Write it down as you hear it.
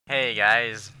Hey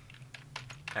guys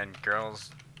and girls,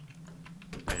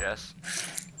 I guess.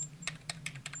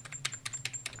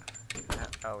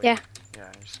 Ellie, Yeah. yeah,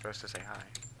 you're supposed to say hi.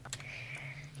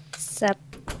 Sup?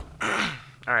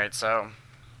 Alright, so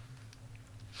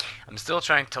I'm still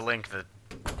trying to link the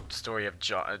story of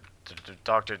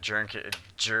Dr.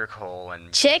 Jerkhole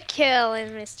and Jekyll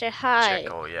and Mr. Hyde.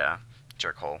 Jekyll, yeah.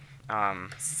 Jerkhole.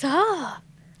 So?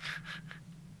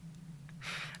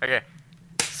 Okay,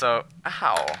 so,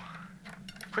 ow.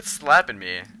 Quit slapping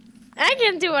me. I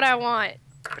can do what I want.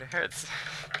 It hurts.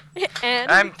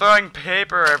 And I'm throwing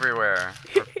paper everywhere.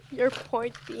 your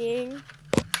point being,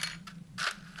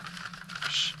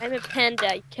 Shh. I'm a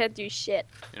panda. You can't do shit.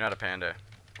 You're not a panda.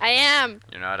 I am.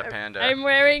 You're not a panda. I'm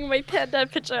wearing my panda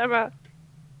pajama.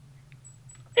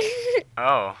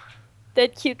 Oh.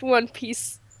 That cute one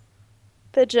piece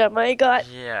pajama I got.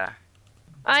 Yeah.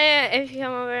 If you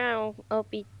come over, I'll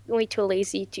be way too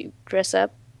lazy to dress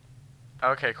up.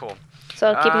 Okay, cool.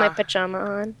 So I'll keep my pajama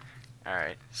on.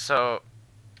 Alright, so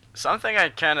something I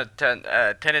kind of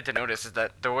tended to notice is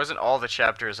that there wasn't all the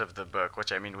chapters of the book,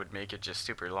 which I mean would make it just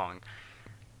super long.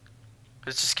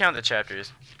 Let's just count the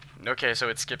chapters. Okay, so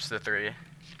it skips the 3.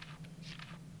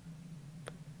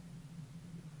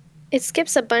 It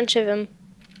skips a bunch of them.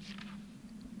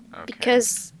 Okay.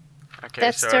 Because okay,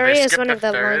 that so story they is skipped one of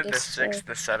the third, longest. the 6th,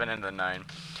 the 7, and the 9.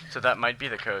 So that might be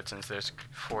the code since there's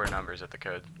 4 numbers at the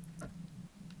code.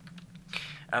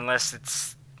 Unless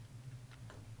it's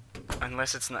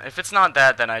not. If it's not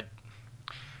that, then I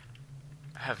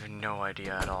have no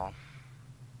idea at all.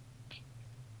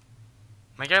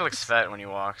 My guy looks fat when he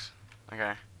walks.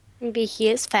 Okay. Maybe he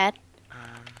is fat.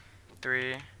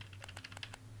 3,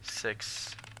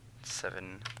 6,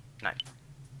 7, 9.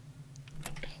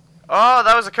 Oh,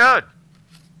 that was a code!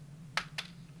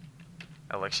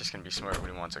 Alexius can be smart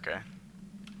when he wants, okay?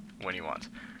 When he wants.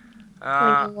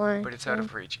 But it's out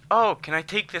of reach. Oh, can I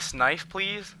take this knife,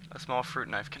 please? A small fruit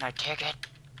knife. Can I take it?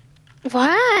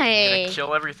 Why? I'm gonna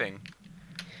kill everything.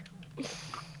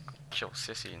 Kill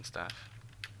Sissy and stuff.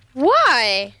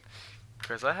 Why?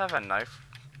 Because I have a knife.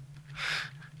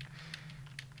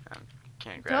 I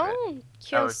can't grab it. Don't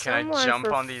kill someone can I jump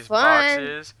for on these fun.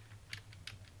 boxes?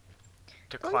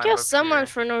 To Don't climb kill up someone here?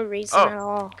 for no reason at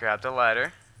all. Grab the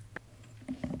ladder.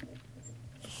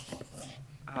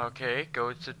 Okay,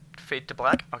 go to fade to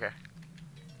black. Okay.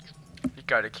 You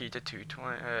got a key to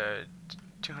 210.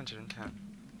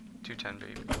 210,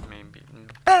 baby. Maybe.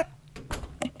 Yeah.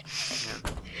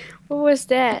 What was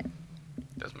that?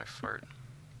 That's my fart.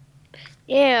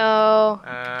 Ew.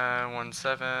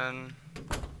 17.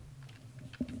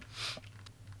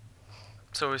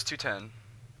 So it was 210.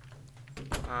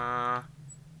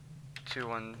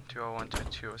 201, 201 to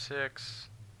 206.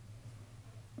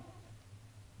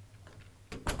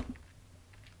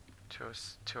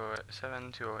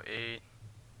 207, 208,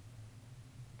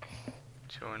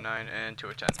 209, and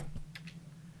 210.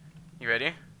 You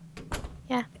ready?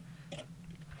 Yeah.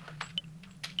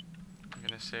 I'm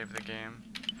gonna save the game.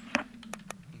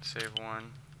 And save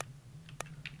one.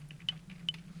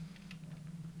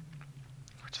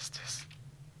 What is this?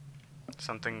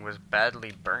 Something was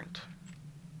badly burnt.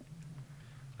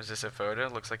 Was this a photo?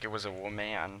 Looks like it was a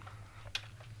woman.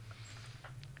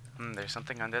 There's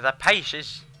something under the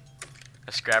pages.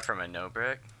 A scrap from a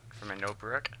notebook.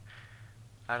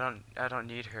 I don't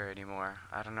need her anymore.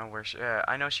 I don't know where she.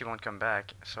 I know she won't come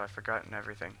back, so I've forgotten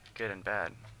everything, good and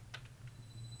bad.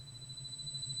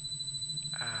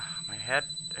 My head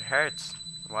hurts.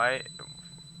 Why?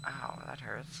 Ow, that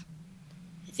hurts.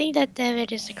 I think that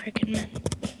David is a cricket man.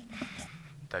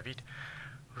 David,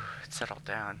 it settled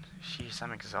down. Jeez,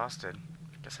 I'm exhausted.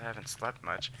 Guess I haven't slept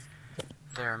much.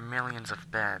 There are millions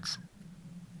of beds.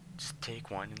 Just take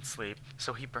one and sleep.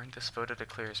 So he burned this photo to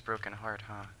clear his broken heart,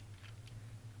 huh?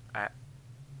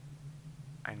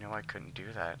 I know I couldn't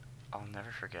do that. I'll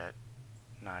never forget.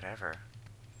 Not ever.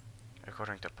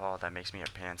 According to Paul, that makes me a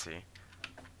pansy.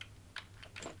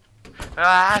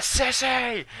 Ah,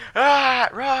 sissy! Ah,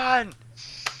 run!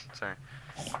 Sorry.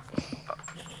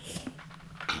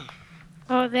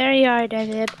 Oh, there you are,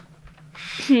 David.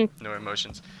 No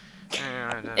emotions.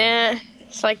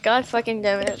 It's like, God fucking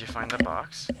damn it. Did you find the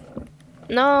box?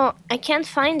 No, I can't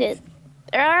find it.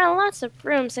 There are lots of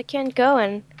rooms I can't go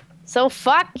in. So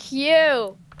fuck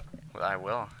you! Well, I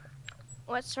will.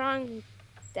 What's wrong,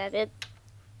 David?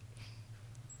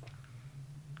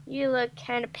 You look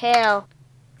kind of pale.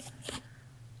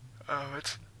 Oh,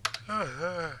 it's...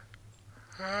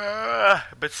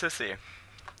 But sissy,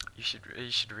 you should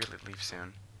really leave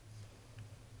soon.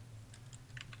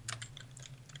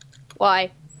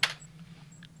 Why?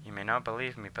 You may not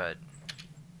believe me, but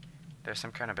There's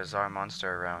some kind of bizarre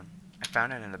monster around. I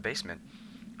found it in the basement.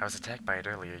 I was attacked by it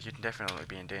earlier. You'd definitely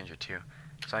be in danger too.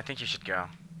 So I think you should go.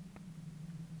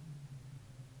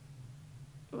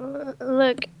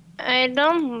 Look, I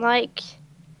don't like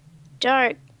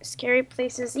dark, scary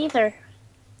places either.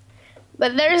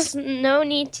 But there's no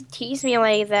need to tease me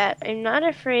like that. I'm not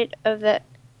afraid of that.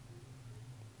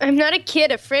 I'm not a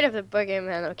kid afraid of the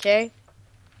boogeyman, okay?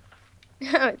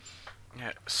 Yeah,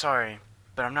 sorry,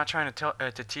 but I'm not trying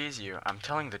to tease you. I'm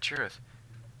telling the truth.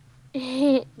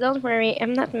 Don't worry,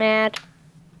 I'm not mad.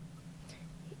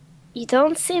 You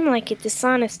don't seem like a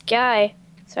dishonest guy,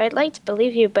 so I'd like to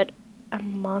believe you, but a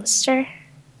monster?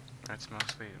 That's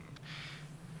mostly...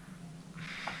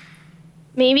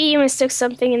 Maybe you mistook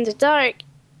something in the dark.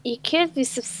 You could be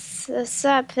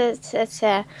susceptible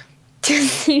to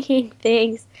seeing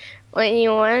things when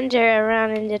you wander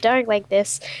around in the dark like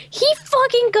this. He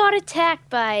fucking got attacked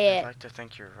by I'd it. like to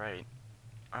think you're right.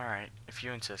 Alright, if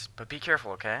you insist. But be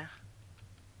careful, okay?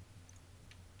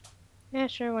 Yeah,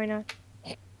 sure, why not?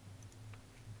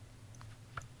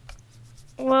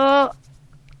 Well,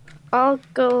 I'll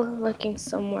go looking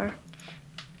somewhere.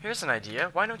 Here's an idea.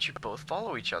 Why don't you both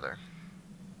follow each other?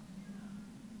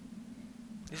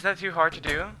 Is that too hard to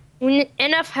do?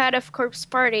 Enough had of corpse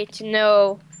party to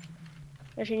know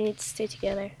that we need to stay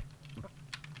together.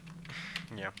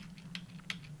 Yeah.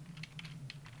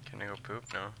 Can I go poop?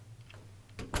 No.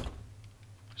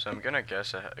 So I'm gonna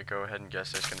guess, go ahead and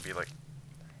guess there's gonna be like...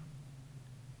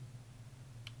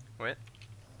 What?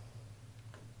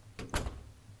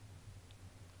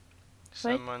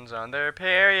 Someone's on their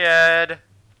period!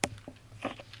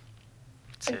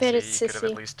 I bet it's Sissy, you could have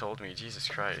Sissy. at least told me, Jesus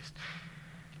Christ.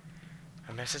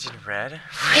 A message in red? Ew!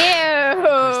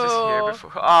 Was this here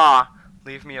before? Ah!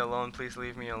 Leave me alone, please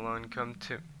leave me alone. Come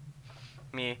to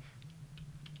me.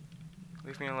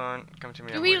 Leave me alone. Come to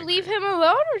me. Did we leave him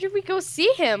alone or did we go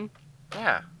see him?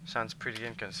 Yeah, sounds pretty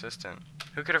inconsistent.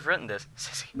 Who could have written this?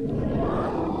 Sissy.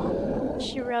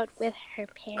 She wrote with her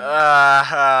parents.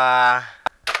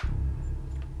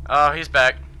 Oh, he's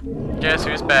back. Guess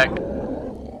who's back?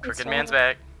 Crooked Man's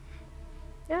back.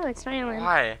 No, it's Ryland.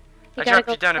 Why? I dropped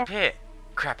you down a pit.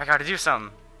 Crap, I gotta do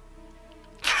something.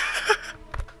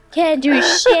 Can't do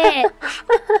shit.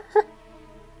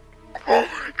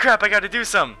 Crap, I gotta do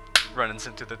something. Runs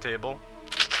into the table.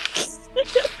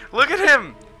 Look at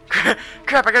him!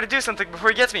 Crap, I gotta do something before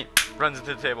he gets me. Runs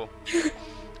into the table.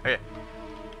 Okay.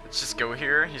 Let's just go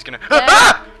here. He's gonna... Yeah.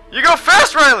 Ah! You go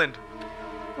fast, Ryland!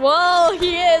 Whoa,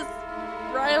 he is.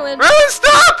 Ryland. Ryland,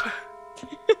 stop!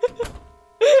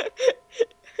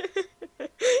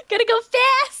 Gotta go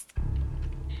fast.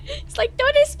 It's like,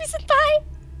 don't miss me, senpai. I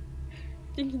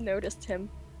think he noticed him.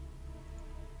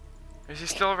 Is he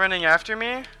still running after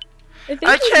me? I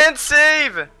I can't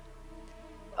save!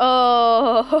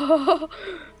 Oh.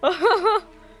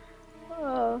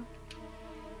 Oh.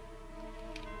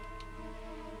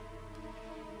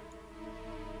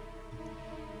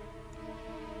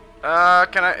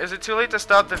 Is it too late to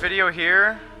stop the video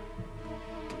here?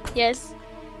 Yes.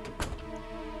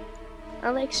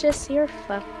 Alexius, you're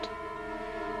fucked.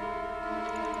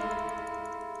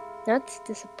 Not to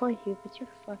disappoint you, but you're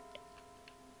fucked.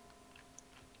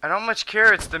 I don't much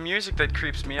care, it's the music that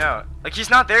creeps me out. Like, he's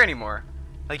not there anymore.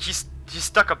 Like, he's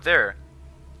stuck up there.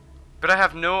 But I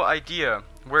have no idea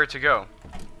where to go.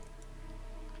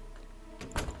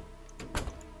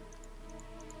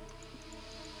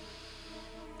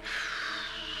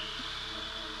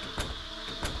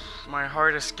 My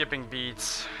heart is skipping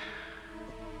beats.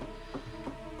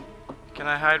 Can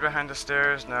I hide behind the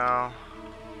stairs? No.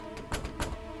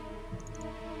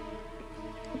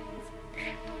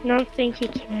 I don't think you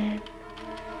can.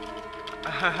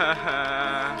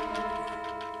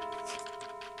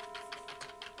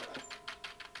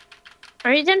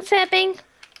 Are you done fapping?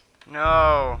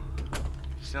 No.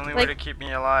 It's the only way Like- to keep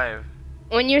me alive.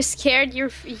 When you're scared, you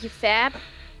fap?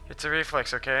 It's a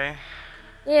reflex, okay?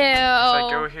 Ew. If I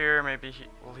go here, maybe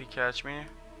will he catch me?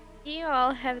 You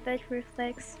all have that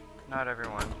reflex. Not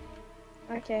everyone.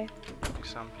 Okay. Like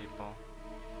some people.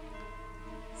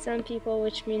 Some people,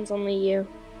 which means only you.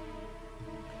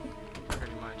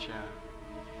 Pretty much, yeah.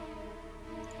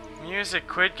 Music,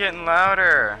 quit getting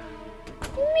louder.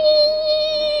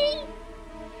 Me.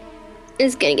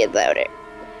 It's gonna get louder.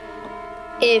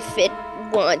 If it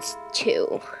wants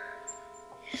to.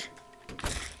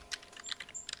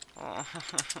 Oh,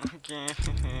 game.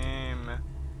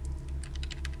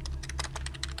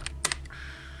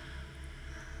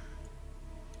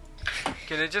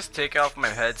 Can I just take off my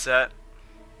headset,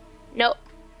 Nope.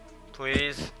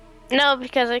 please? No,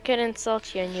 because I could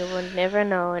insult you and you would never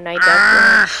know, and I don't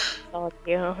want to insult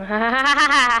you.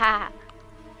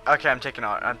 Okay, I'm taking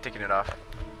it off.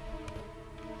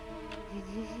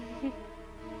 I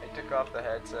took off the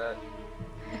headset.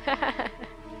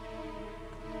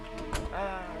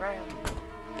 Ryland.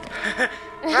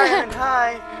 Ryland,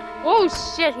 hi. Oh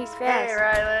shit, he's fast. Hey,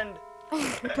 Ryland.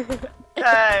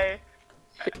 Hi.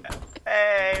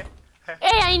 Hey.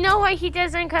 Hey, I know why he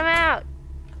doesn't come out.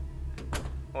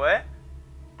 What?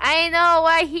 I know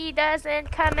why he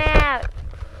doesn't come out.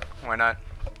 Why not?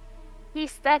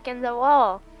 He's stuck in the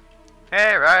wall.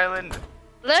 Hey, Ryland.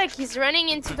 Look, he's running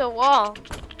into the wall.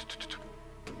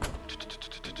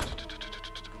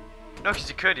 No, because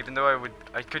he could, even though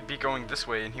I could be going this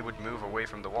way and he would move away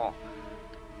from the wall.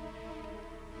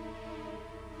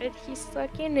 But he's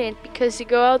stuck in it because you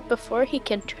go out before he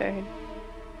can turn.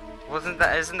 Isn't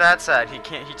that sad? He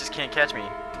just can't catch me.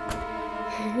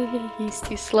 He's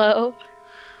too slow.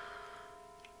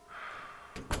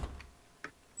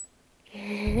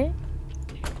 Game.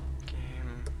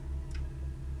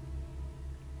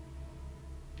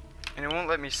 And it won't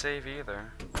let me save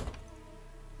either.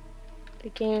 The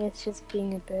game is just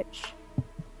being a bitch.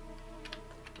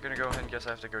 I'm gonna go ahead and guess I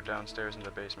have to go downstairs in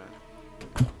the basement.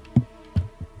 Can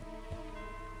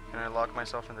I lock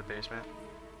myself in the basement?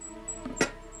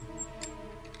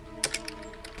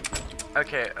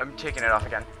 Okay, I'm taking it off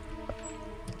again.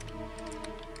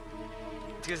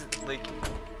 It's because, like,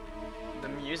 the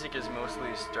music is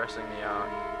mostly stressing me out.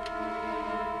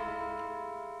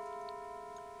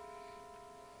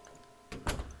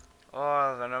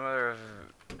 Oh, the number of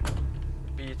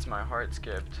beats my heart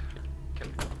skipped.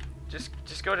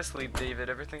 Just go to sleep, David.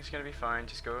 Everything's gonna be fine.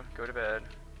 Just go to bed.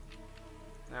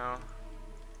 No.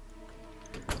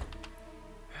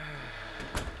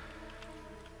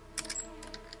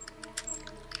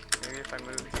 Maybe if I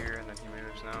move here and then he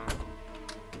moves, no.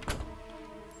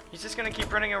 He's just gonna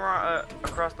keep running around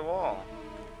across the wall.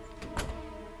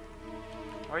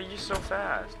 Why are you so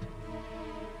fast?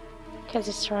 Because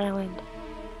it's Ryland.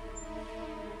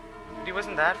 But he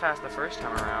wasn't that fast the first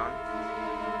time around.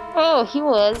 Oh, he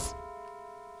was.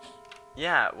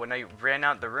 Yeah, when I ran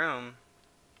out the room,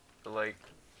 like,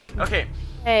 okay.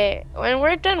 Hey, when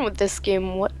we're done with this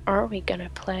game, what are we gonna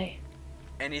play?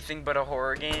 Anything but a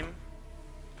horror game.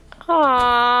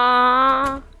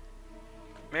 Aww.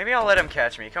 Maybe I'll let him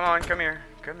catch me. Come on, come here.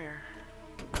 Come here.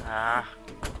 Ah.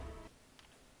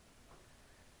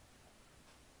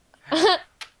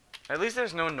 At least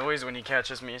there's no noise when he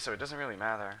catches me, so it doesn't really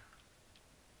matter.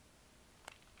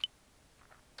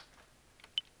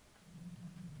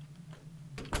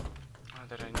 Oh,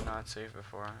 did I not save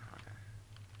before? Okay.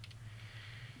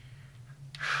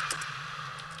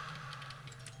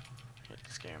 Hate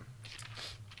this game.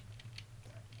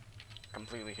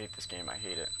 Completely hate this game. I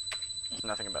hate it. There's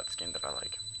nothing about this game that I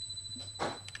like.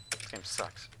 This game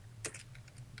sucks.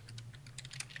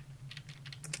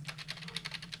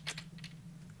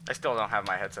 I still don't have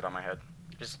my headset on my head.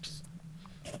 Just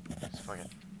fuck it.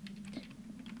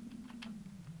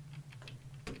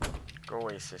 Go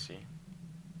away, sissy.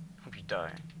 Hope you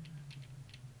die.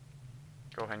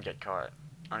 Go ahead and get caught.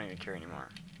 I don't even care anymore.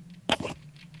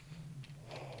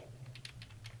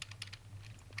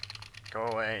 Go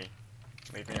away.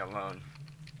 Leave me alone.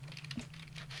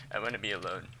 I want to be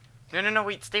alone. No,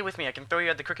 wait, stay with me. I can throw you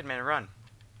at the Crooked Man and run.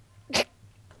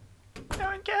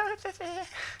 Don't go, sissy.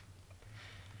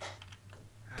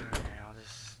 Okay, I'll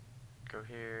just go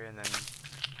here, and then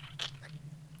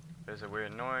there's a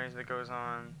weird noise that goes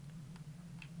on.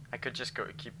 I could just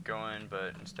keep going,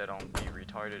 but instead I'll be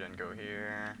retarded and go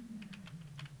here.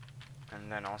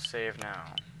 And then I'll save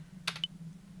now.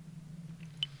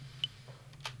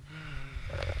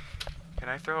 Can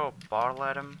I throw a bottle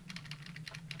at him?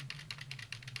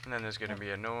 And then there's gonna be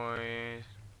a noise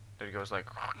that goes like,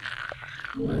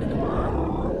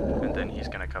 and then he's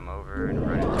gonna come over and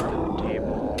run into the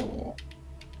table.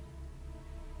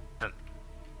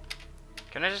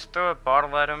 Can I just throw a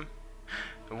bottle at him?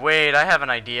 Wait, I have an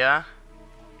idea.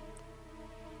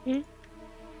 Hmm?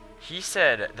 He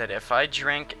said that if I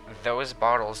drank those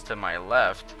bottles to my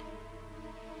left,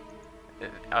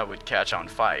 I would catch on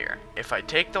fire. If I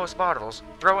take those bottles,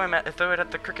 throw it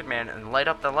at the Crooked Man, and light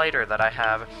up the lighter that I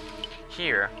have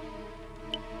here,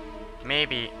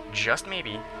 maybe, just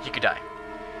maybe, he could die.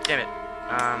 Damn it.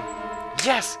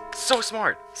 Yes! So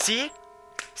smart! See?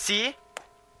 See?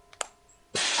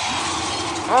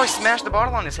 Oh, he smashed the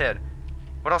bottle on his head.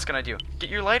 What else can I do?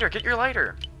 Get your lighter! Get your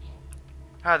lighter!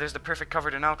 Ah, there's the perfect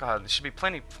covered in alcohol. This should be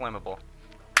plenty flammable.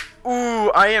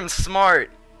 Ooh, I am smart!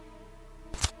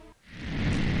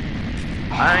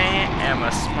 I am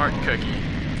a smart cookie.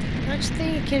 Don't you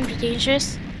think it can be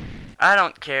dangerous? I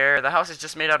don't care. The house is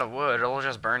just made out of wood. It'll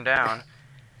just burn down.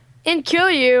 And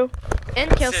kill you. And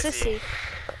kill Sissy.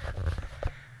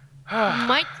 Sissy.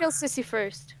 Might kill Sissy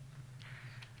first.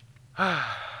 I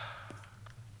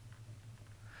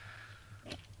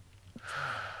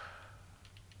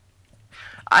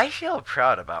feel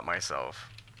proud about myself.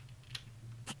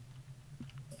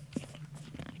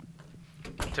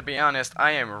 To be honest,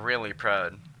 I am really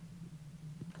proud.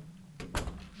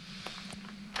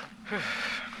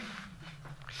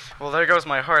 Well, there goes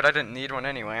my heart. I didn't need one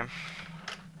anyway.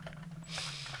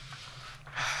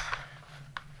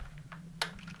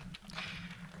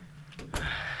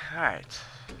 Alright.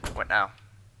 What now?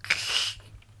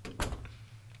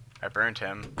 I burned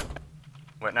him.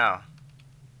 What now?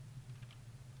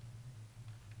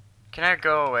 Can I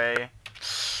go away?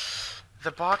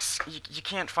 The box, you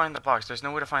can't find the box. There's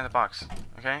no way to find the box.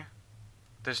 Okay?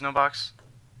 There's no box.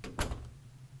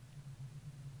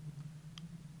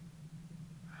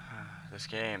 This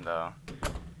game, though.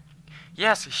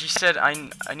 Yes, he said I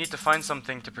need to find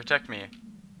something to protect me.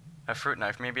 A fruit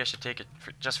knife. Maybe I should take it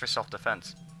just for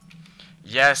self-defense.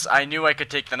 Yes, I knew I could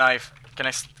take the knife. Can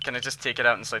I just take it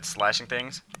out and start slashing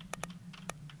things?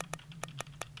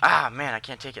 Ah, man, I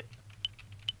can't take it.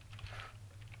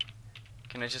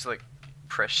 Can I just like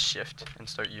press shift and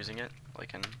start using it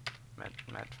like in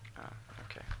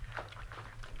okay.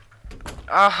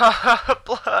 Ah,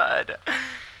 blood.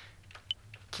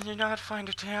 Can you not find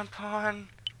a tampon?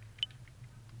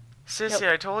 Sissy,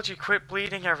 Nope. I told you quit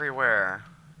bleeding everywhere.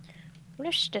 What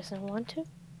if she doesn't want to?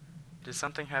 Did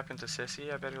something happen to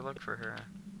Sissy? I better look for her.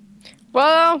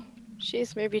 Well,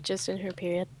 she's maybe just in her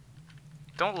period.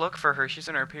 Don't look for her. She's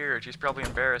in her period. She's probably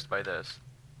embarrassed by this.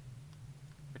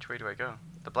 Which way do I go?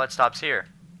 The blood stops here.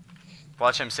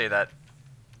 Watch him say that.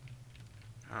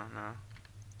 Oh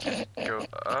no. Go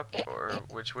up, or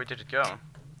which way did it go?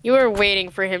 You were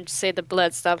waiting for him to say the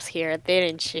blood stops here,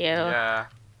 didn't you? Yeah.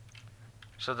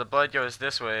 So the blood goes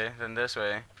this way, then this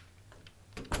way.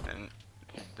 And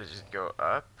does it go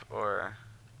up, or...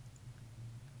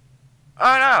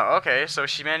 Oh no! Okay, so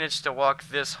she managed to walk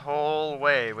this whole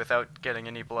way without getting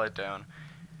any blood down.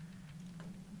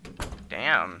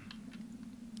 Damn.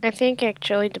 I think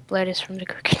actually the blood is from the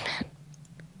crooked man.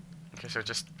 Okay, so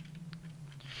just...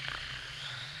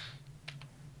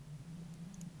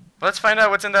 Let's find out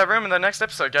what's in that room in the next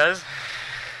episode, guys.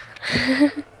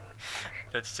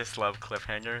 That's just love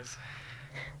cliffhangers.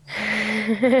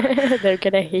 They're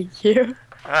gonna hate you.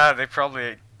 Ah, they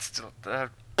probably still...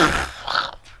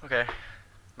 okay.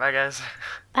 Bye, guys.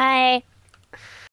 Bye.